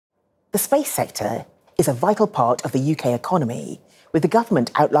The space sector is a vital part of the UK economy, with the government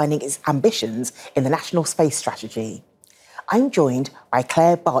outlining its ambitions in the National Space Strategy. I'm joined by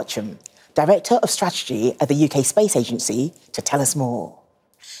Claire Barcham, Director of Strategy at the UK Space Agency, to tell us more.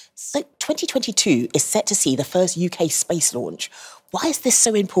 So 2022 is set to see the first UK space launch. Why is this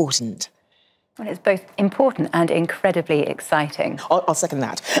so important? Well, it's both important and incredibly exciting. I'll second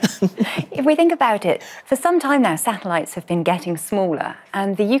that. If we think about it, for some time now, satellites have been getting smaller,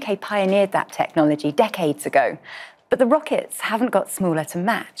 and the UK pioneered that technology decades ago. But the rockets haven't got smaller to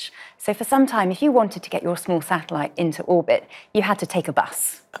match. So for some time, if you wanted to get your small satellite into orbit, you had to take a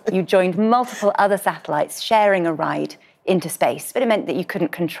bus. You joined multiple other satellites sharing a ride into space, but it meant that you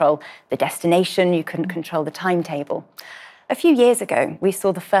couldn't control the destination, you couldn't control the timetable. A few years ago, we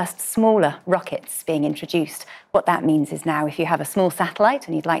saw the first smaller rockets being introduced. What that means is now if you have a small satellite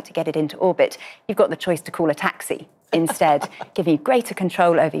and you'd like to get it into orbit, you've got the choice to call a taxi instead, giving you greater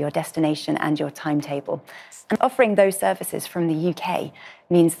control over your destination and your timetable. And offering those services from the UK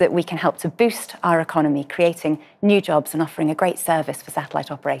means that we can help to boost our economy, creating new jobs and offering a great service for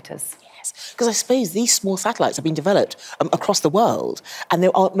satellite operators. Yes, because I suppose these small satellites have been developed across the world, and there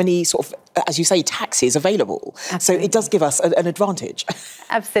aren't many sort of, as you say, taxis available. Absolutely. So it does give us an advantage.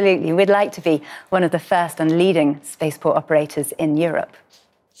 Absolutely. We'd like to be one of the first and leading spaceport operators in Europe.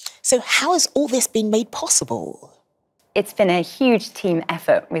 So how has all this been made possible? It's been a huge team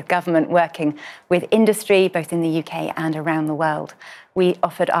effort with government working with industry, both in the UK and around the world. We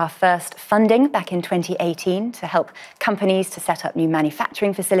offered our first funding back in 2018 to help companies to set up new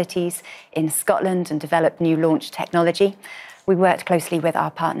manufacturing facilities in Scotland and develop new launch technology. We worked closely with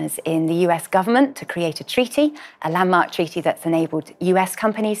our partners in the US government to create a treaty, a landmark treaty that's enabled US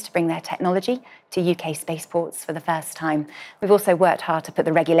companies to bring their technology to UK spaceports for the first time. We've also worked hard to put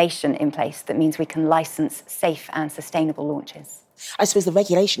the regulation in place that means we can license safe and sustainable launches. I suppose the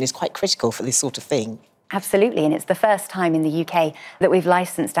regulation is quite critical for this sort of thing. Absolutely, and it's the first time in the UK that we've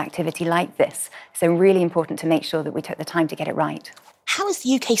licensed activity like this. So really important to make sure that we took the time to get it right. How is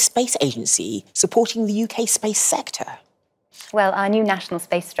the UK Space Agency supporting the UK space sector? Well, our new national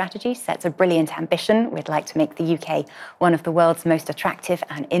space strategy sets a brilliant ambition. We'd like to make the UK one of the world's most attractive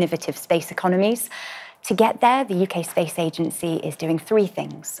and innovative space economies. To get there, the UK Space Agency is doing three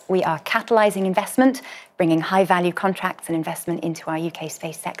things. We are catalysing investment, bringing high-value contracts and investment into our UK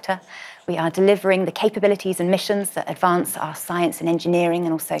space sector. We are delivering the capabilities and missions that advance our science and engineering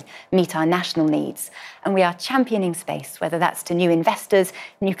and also meet our national needs. And we are championing space, whether that's to new investors,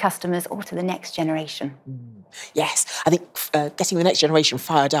 new customers, or to the next generation. Yes, I think getting the next generation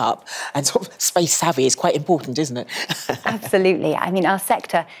fired up and sort of space savvy is quite important, isn't it? Absolutely. I mean, our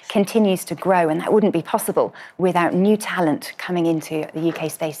sector continues to grow, and that wouldn't be possible without new talent coming into the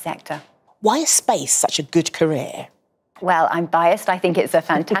UK space sector. Why is space such a good career? Well, I'm biased. I think it's a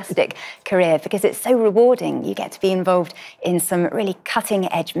fantastic career because it's so rewarding. You get to be involved in some really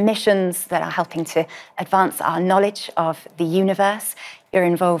cutting-edge missions that are helping to advance our knowledge of the universe. You're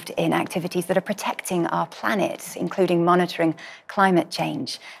involved in activities that are protecting our planet, including monitoring climate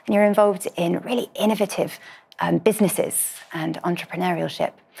change. And you're involved in really innovative businesses and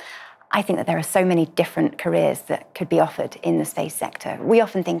entrepreneurship. I think that there are so many different careers that could be offered in the space sector. We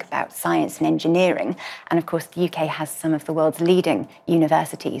often think about science and engineering, and of course the UK has some of the world's leading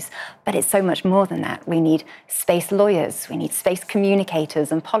universities, but it's so much more than that. We need space lawyers, we need space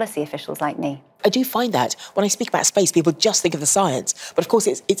communicators and policy officials like me. I do find that when I speak about space, people just think of the science, but of course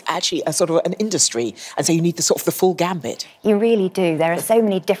it's actually a sort of an industry, and so you need the full gambit. You really do. There are so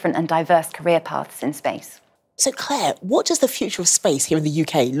many different and diverse career paths in space. So Claire, what does the future of space here in the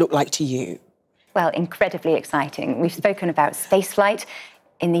UK look like to you? Well, incredibly exciting. We've spoken about spaceflight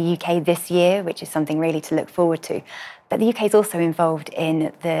in the UK this year, which is something really to look forward to. But the UK is also involved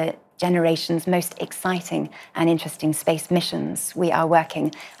in the generation's most exciting and interesting space missions. We are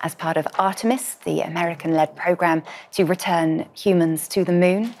working as part of Artemis, the American-led program to return humans to the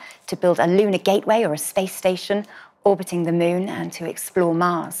moon, to build a lunar gateway or a space station orbiting the moon and to explore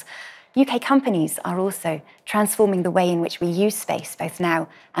Mars. UK companies are also transforming the way in which we use space, both now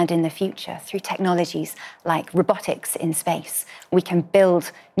and in the future, through technologies like robotics in space. We can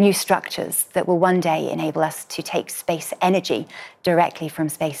build new structures that will one day enable us to take space energy directly from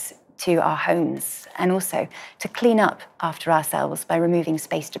space to our homes, and also to clean up after ourselves by removing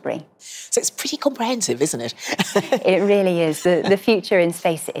space debris. So it's pretty comprehensive, isn't it? It really is. The future in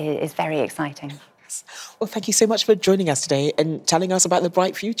space is very exciting. Well, thank you so much for joining us today and telling us about the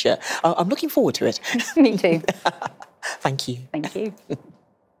bright future. I'm looking forward to it. Me too. Thank you. Thank you.